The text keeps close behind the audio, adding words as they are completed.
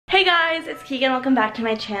Hey guys, it's Keegan. Welcome back to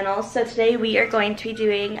my channel. So today we are going to be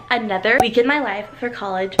doing another week in my life for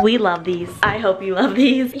college. We love these. I hope you love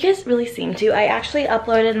these. You guys really seem to. I actually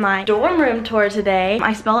uploaded my dorm room tour today.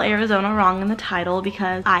 I spelled Arizona wrong in the title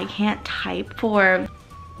because I can't type for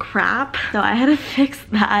crap, so I had to fix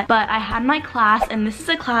that. But I had my class, and this is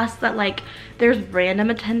a class that like there's random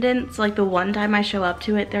attendance. Like the one time I show up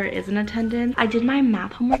to it, there is an attendance. I did my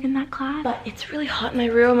math homework in that class, but it's really hot in my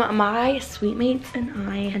room. My suite mates and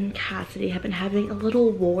I and Cassidy have been having a little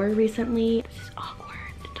war recently. This is awkward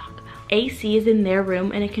to talk about. AC is in their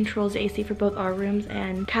room and it controls AC for both our rooms,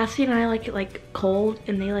 and Cassidy and I like it like cold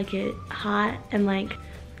and they like it hot, and like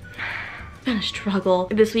it's been a struggle.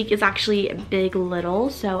 This week is actually Big Little,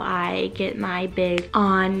 so I get my big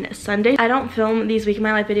on Sunday. I don't film these Week in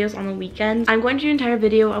My Life videos on the weekends. I'm going to do an entire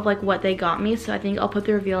video of like what they got me, so I think I'll put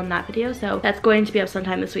the reveal in that video. So that's going to be up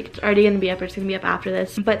sometime this week. It's already gonna be up, it's gonna be up after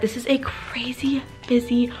this. But this is a crazy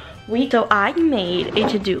busy week. So I made a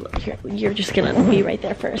to-do list. Here, you're just gonna be right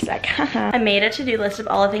there for a sec. I made a to-do list of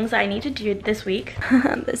all the things I need to do this week.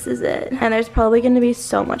 This is it. And there's probably gonna be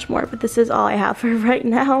so much more, but this is all I have for right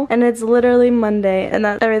now. And it's literally Monday, and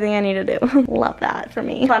that's everything I need to do. Love that for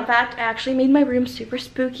me. Fun fact, I actually made my room super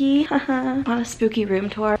spooky. On a spooky room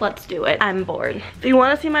tour. Let's do it. I'm bored. If you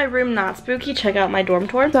wanna see my room not spooky, check out my dorm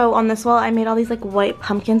tour. So on this wall, I made all these like white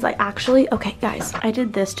pumpkins. Okay guys, I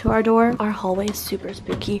did this to our door. Our hallway is super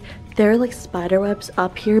spooky. There are like spider webs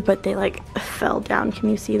up here, but they like fell down. Can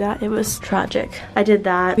you see that? It was tragic. I did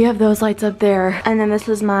that. We have those lights up there. And then this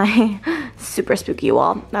is my super spooky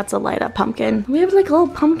wall. That's a light up pumpkin. We have like little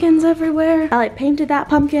pumpkins everywhere. I like painted that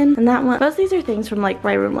pumpkin and that one. Most of these are things from like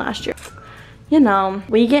my room last year. You know,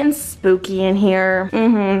 we getting spooky in here.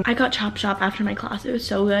 I got Chop Shop after my class. It was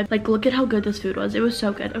so good. Like, look at how good this food was. It was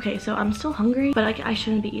so good. Okay, so I'm still hungry, but I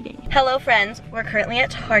shouldn't be eating. Hello, friends. We're currently at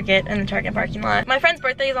Target in the Target parking lot. My friend's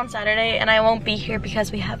birthday is on Saturday, and I won't be here because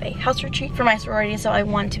we have a house retreat for my sorority, so I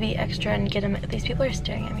want to be extra and get him. These people are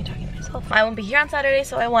staring at me talking to myself. I won't be here on Saturday,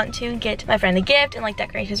 so I want to get my friend a gift and like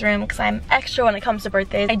decorate his room because I'm extra when it comes to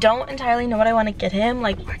birthdays. I don't entirely know what I want to get him.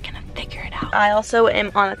 Like, we're gonna figure it out. I also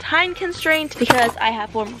am on a time constraint because I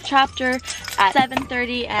have formal chapter at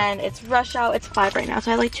 7:30 and it's rush out. It's 5 right now,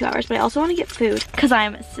 so I have like 2 hours, but I also want to get food because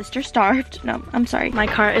I'm sister starved. No, I'm sorry. My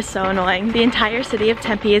car is so annoying. The entire city of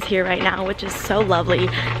Tempe is here right now, which is so lovely.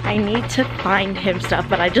 I need to find him stuff,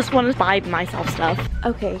 but I just want to buy myself stuff.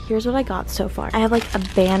 Okay, here's what I got so far. I have like a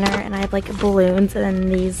banner and I have like balloons and then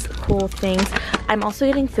these cool things. I'm also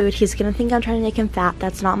getting food. He's gonna think I'm trying to make him fat.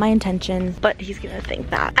 That's not my intention, but he's gonna think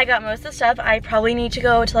that. I got most of the stuff. I probably need to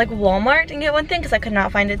go to like Walmart and get one thing because I could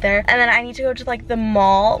not find it there. And then I need to go to like the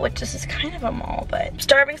mall, which this is kind of a mall, but I'm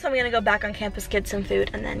starving, so I'm gonna go back on campus, get some food,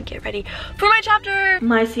 and then get ready for my chapter.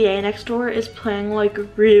 My CA next door is playing like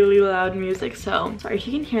really loud music, so sorry if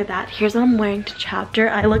you can hear that. Here's what I'm wearing to chapter.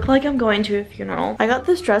 I look like I'm going to a funeral. I got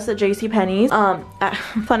this dress at JCPenney's.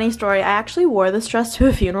 Funny story, I actually wore this dress to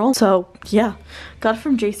a funeral, so yeah. Got it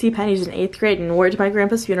from JCPenney's in 8th grade and wore it to my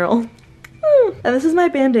grandpa's funeral. And this is my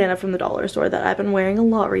bandana from the dollar store that I've been wearing a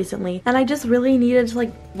lot recently. And I just really needed to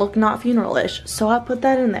like look not funeral-ish, so I put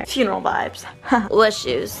that in there. Funeral vibes. Less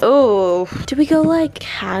shoes. Oh. Do we go like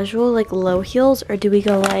casual, like low heels, or do we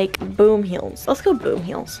go like boom heels? Let's go boom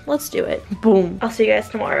heels. Let's do it. Boom. I'll see you guys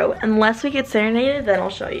tomorrow. Unless we get serenaded, then I'll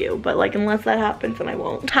show you. But like unless that happens, then I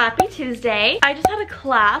won't. Happy Tuesday. I just had a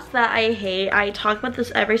class that I hate. I talk about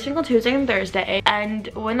this every single Tuesday and Thursday. And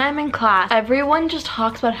when I'm in class, everyone just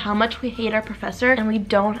talks about how much we hate our professor and we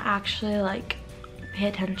don't actually like pay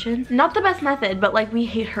attention. Not the best method, but like we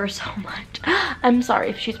hate her so much. I'm sorry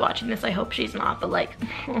if she's watching this. I hope she's not, but like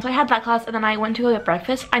so I had that class and then I went to go get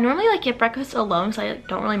breakfast. I normally like get breakfast alone, so I like,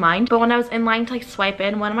 don't really mind, but when I was in line to like swipe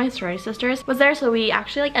in, one of my sorority sisters was there, so we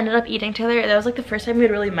actually like ended up eating together. That was like the first time we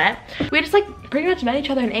had really met. We just like pretty much met each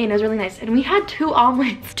other and ate, and it was really nice, and we had 2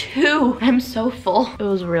 omelets. 2. I'm so full. It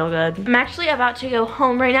was real good. I'm actually about to go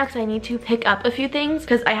home right now because I need to pick up a few things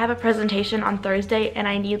because I have a presentation on Thursday and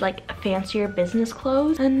I need like fancier business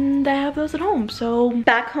clothes, and I have those at home. So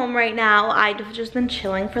back home right now, I've just been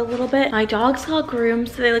chilling for a little bit. My dogs got groomed,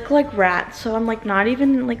 so they look like rats, so I'm like not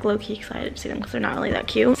even like low-key excited to see them because they're not really that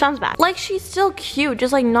cute. Sounds bad. Like she's still cute,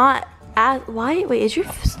 just like not as why wait, is your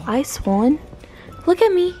eye swollen? Look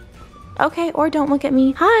at me. Okay, or don't look at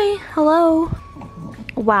me. Hi, hello.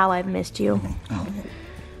 Wow, I've missed you.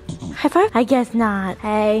 High five? I guess not.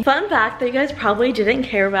 Hey. Fun fact that you guys probably didn't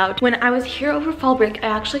care about. When I was here over fall break, I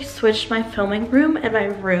actually switched my filming room and my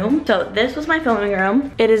room. So this was my filming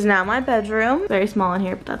room. It is now my bedroom. Very small in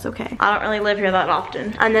here, but that's okay. I don't really live here that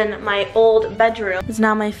often. And then my old bedroom is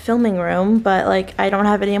now my filming room, but like I don't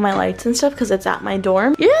have any of my lights and stuff because it's at my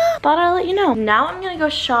dorm. Yeah, thought I'd let you know. Now I'm gonna go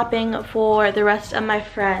shopping for the rest of my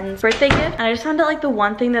friend's birthday gift. And I just found out like the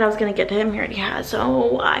one thing that I was gonna get to him he already has.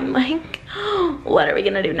 So I'm like, what are we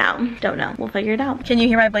gonna do now? Don't know. We'll figure it out. Can you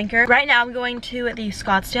hear my blinker? Right now I'm going to the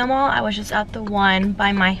Scottsdale Mall. I was just at the one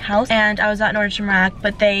by my house and I was at Nordstrom Rack,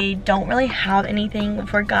 but they don't really have anything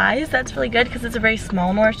for guys. That's really good because it's a very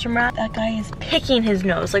small Nordstrom Rack. That guy is picking his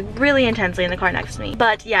nose like really intensely in the car next to me.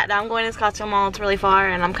 But yeah, now I'm going to Scottsdale Mall. It's really far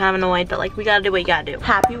and I'm kind of annoyed, but like we gotta do what you gotta do.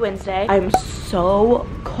 Happy Wednesday. I'm so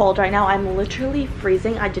cold right now. I'm literally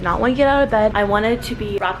freezing. I did not want to get out of bed. I wanted to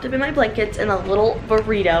be wrapped up in my blankets in a little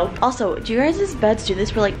burrito. Also, do you guys' beds do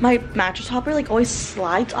this where like my mattress topper like always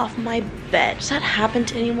slides off my bed? Does that happen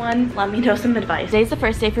to anyone? Let me know some advice. Today's the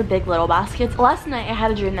first day for Big Little Baskets. Last night I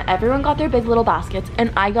had a dream that everyone got their Big Little Baskets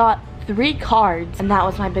and I got 3 cards and that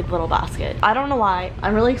was my Big Little Basket. I don't know why.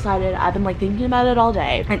 I'm really excited. I've been like thinking about it all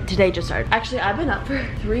day and today just started. Actually, I've been up for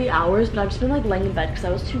 3 hours, but I've just been like laying in bed because I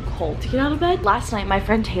was too cold to get out of bed. Last night, my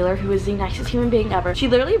friend Taylor, who is the nicest human being ever, she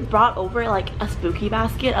literally brought over like a spooky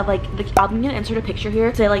basket of like I'm gonna insert a picture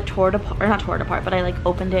here. So I like tore it apart, or not tore it apart, but I like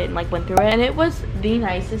opened it and like went through it and it was the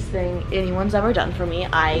nicest thing anyone's ever done for me.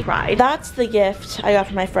 I cried. That's the gift I got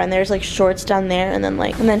from my friend. There's like shorts down there and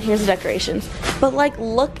then here's the decorations. But like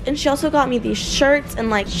look, and she also got me these shirts and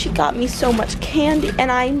like she got me so much candy and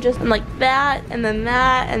I'm like that and then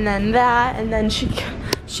that and then that and then she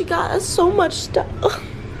got us so much stuff. Ugh.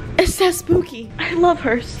 It's that spooky. I love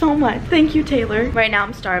her so much. Thank you, Taylor. Right now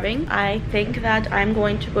I'm starving. I think that I'm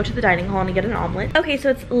going to go to the dining hall and get an omelet. Okay,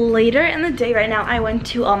 so it's later in the day right now. I went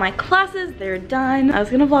to all my classes. They're done. I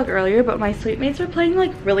was gonna vlog earlier, but my suite mates were playing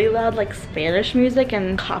like really loud like Spanish music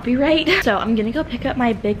and copyright. So I'm gonna go pick up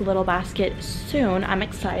my Big Little Basket soon. I'm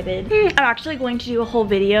excited. I'm actually going to do a whole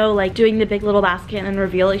video like doing the Big Little Basket and then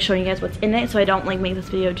reveal like showing you guys what's in it so I don't like make this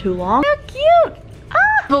video too long. How cute!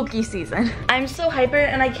 Spooky season. I'm so hyper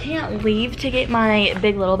and I can't leave to get my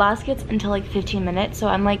Big Little Baskets until like 15 minutes. So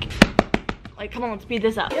I'm like come on, let's speed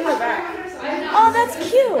this up. In the back. Oh, that's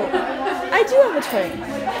cute. I do have a twin.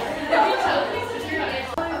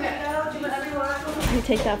 Let me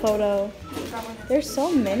take that photo. There's so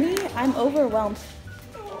many. I'm overwhelmed.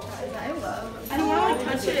 I don't want to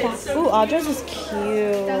touch it. Ooh, Audra's is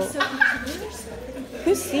cute. That's so cute.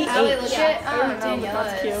 Who's C8? Look at Daniela's.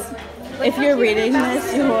 That's cute. If you're reading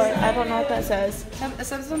this, I don't know what that says. It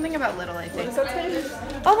says something about little, I think.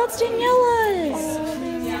 Oh, that's Daniela's.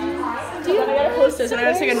 Do you want to post this and I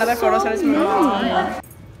gotta take another photo so it's moving.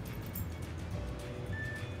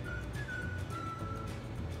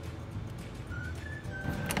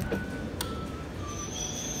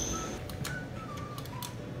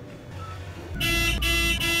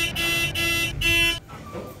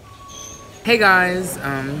 Hey guys,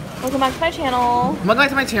 Welcome back to my channel. welcome back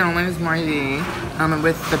to my channel. My name is Marty. I'm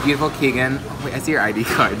with the beautiful Keegan. Oh, wait, I see your ID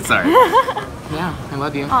card, sorry. Yeah, I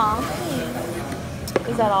love you. Aw,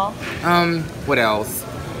 is that all? What else?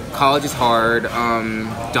 College is hard.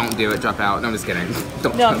 Don't do it, drop out. No, I'm just kidding.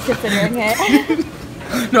 Don't. No, I'm considering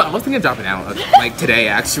it. No, I was thinking of dropping out, like today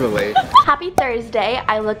actually. Happy Thursday.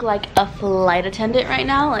 I look like a flight attendant right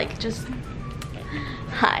now, like just...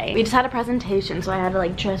 Hi. We just had a presentation, so I had to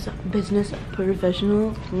like dress business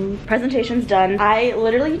professional. Presentation's done. I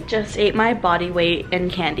literally just ate my body weight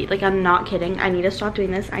in candy. Like, I'm not kidding. I need to stop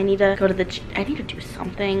doing this. I need to go to the gym. I need to do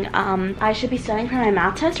something. I should be studying for my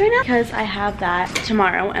math test right now because I have that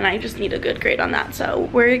tomorrow and I just need a good grade on that. So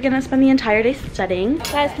we're gonna spend the entire day studying.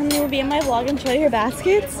 Guys, can you be in my vlog and show your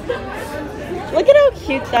baskets? Look at how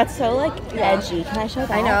cute. That's so like edgy. Can I show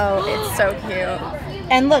that? I know, it's so cute.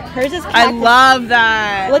 And look, hers is cactus. I love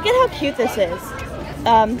that. Look at how cute this is.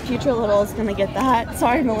 Future Little is gonna get that.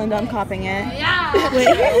 Sorry, Melinda, I'm copying it. Yeah. Wait.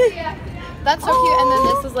 That's so cute. And then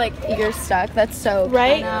this is like, you're stuck. That's so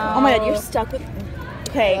right? Oh my god, you're stuck with...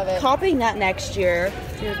 Okay, copying that next year.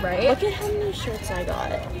 Dude, right? Look at how many shirts I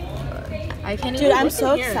got. I can't Dude, even I'm look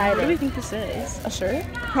so in here. excited. What do you think this is? A shirt?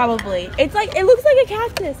 Probably. It's like, it looks like a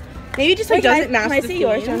cactus. Maybe just like, doesn't match can I the see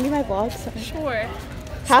yours? theme. Show me my vlog. Sure.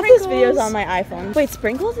 Half this video is on my iPhone. Wait,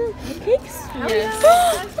 sprinkles and cupcakes?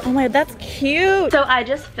 Yes. Oh my god, that's cute. So I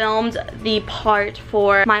just filmed the part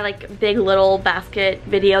for my like Big Little Basket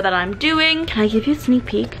video that I'm doing. Can I give you a sneak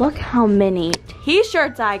peek? Look how many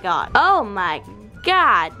t-shirts I got. Oh my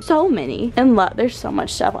God, so many. And look, there's so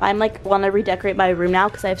much stuff. I'm like want to redecorate my room now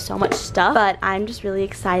because I have so much stuff, but I'm just really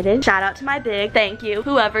excited. Shout out to my big, thank you,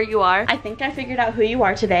 whoever you are. I think I figured out who you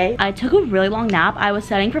are today. I took a really long nap. I was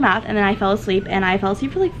studying for math and then I fell asleep, and I fell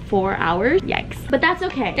asleep for like 4 hours. Yikes. But that's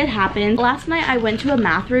okay. It happened. Last night I went to a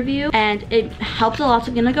math review and it helped a lot.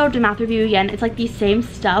 So I'm gonna go to math review again. It's like the same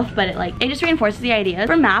stuff, but it just reinforces the ideas.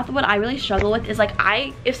 For math, what I really struggle with is like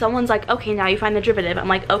if someone's like, okay, now you find the derivative, I'm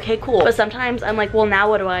like, okay, cool. But sometimes I'm like, well, now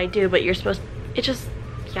what do I do? But you're supposed to, it just,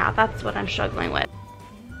 yeah, that's what I'm struggling with.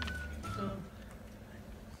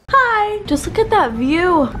 Hi, just look at that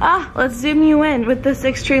view. Let's zoom you in with this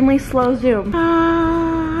extremely slow zoom.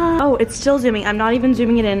 Oh, it's still zooming. I'm not even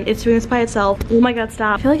zooming it in. It's doing this by itself. Oh my God,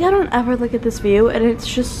 stop. I feel like I don't ever look at this view and it's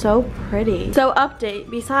just so pretty. So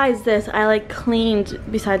update, besides this, I like cleaned,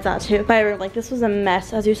 besides that too, my room. Like this was a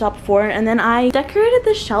mess as you saw before, and then I decorated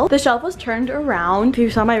the shelf. The shelf was turned around. If you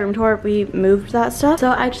saw my room tour, we moved that stuff.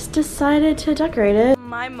 So I just decided to decorate it.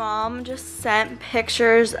 My mom just sent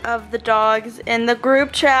pictures of the dogs in the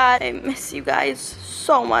group chat. I miss you guys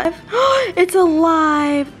so much. It's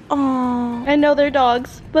alive. Oh, I know they're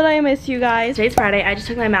dogs, but I miss you guys. Today's Friday. I just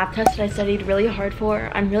took my math test that I studied really hard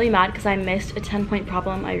for. I'm really mad because I missed a 10-point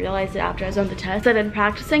problem. I realized it after I was on the test. I've been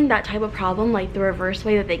practicing that type of problem, like the reverse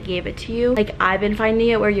way that they gave it to you. Like I've been finding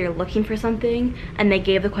it where you're looking for something and they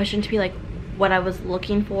gave the question to me like what I was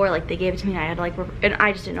looking for. Like they gave it to me and I had to like, and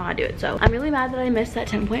I just didn't know how to do it. So I'm really mad that I missed that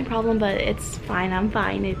 10-point problem, but it's fine. I'm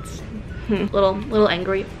fine. It's little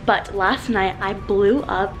angry. But last night I blew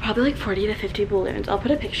up probably like 40 to 50 balloons. I'll put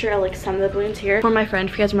a picture of like some of the balloons here for my friend.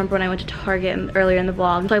 If you guys remember when I went to Target earlier in the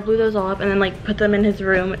vlog. So I blew those all up and then like put them in his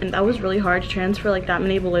room, and that was really hard to transfer like that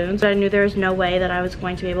many balloons. But I knew there was no way that I was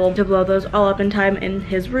going to be able to blow those all up in time in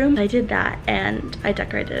his room. I did that and I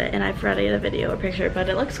decorated it, and I've ready a video or picture, but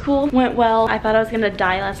it looks cool. Went well. I thought I was gonna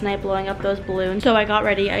die last night blowing up those balloons. So I got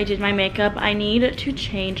ready. I did my makeup. I need to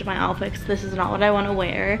change my outfits. This is not what I want to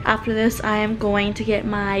wear. After this, I am going to get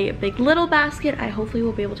my big little basket. I hopefully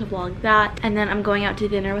will be able to vlog that, and then I'm going out to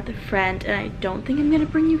dinner with a friend, and I don't think I'm gonna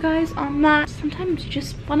bring you guys on that. Sometimes you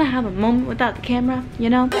just want to have a moment without the camera,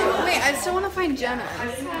 you know? Wait, I still want to find Jenna.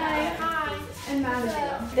 Hi. And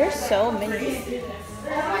Madeline. There's so many.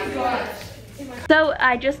 Oh my gosh. So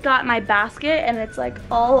I just got my basket and it's like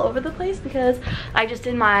all over the place because I just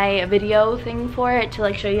did my video thing for it to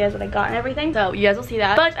like show you guys what I got and everything. So you guys will see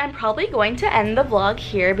that. But I'm probably going to end the vlog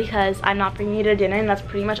here because I'm not bringing you to dinner, and that's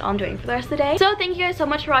pretty much all I'm doing for the rest of the day. So thank you guys so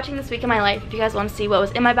much for watching this week in my life. If you guys want to see what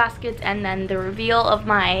was in my baskets and then the reveal of who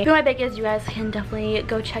my bag is, you guys can definitely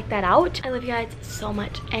go check that out. I love you guys so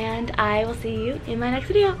much, and I will see you in my next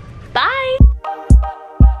video. Bye!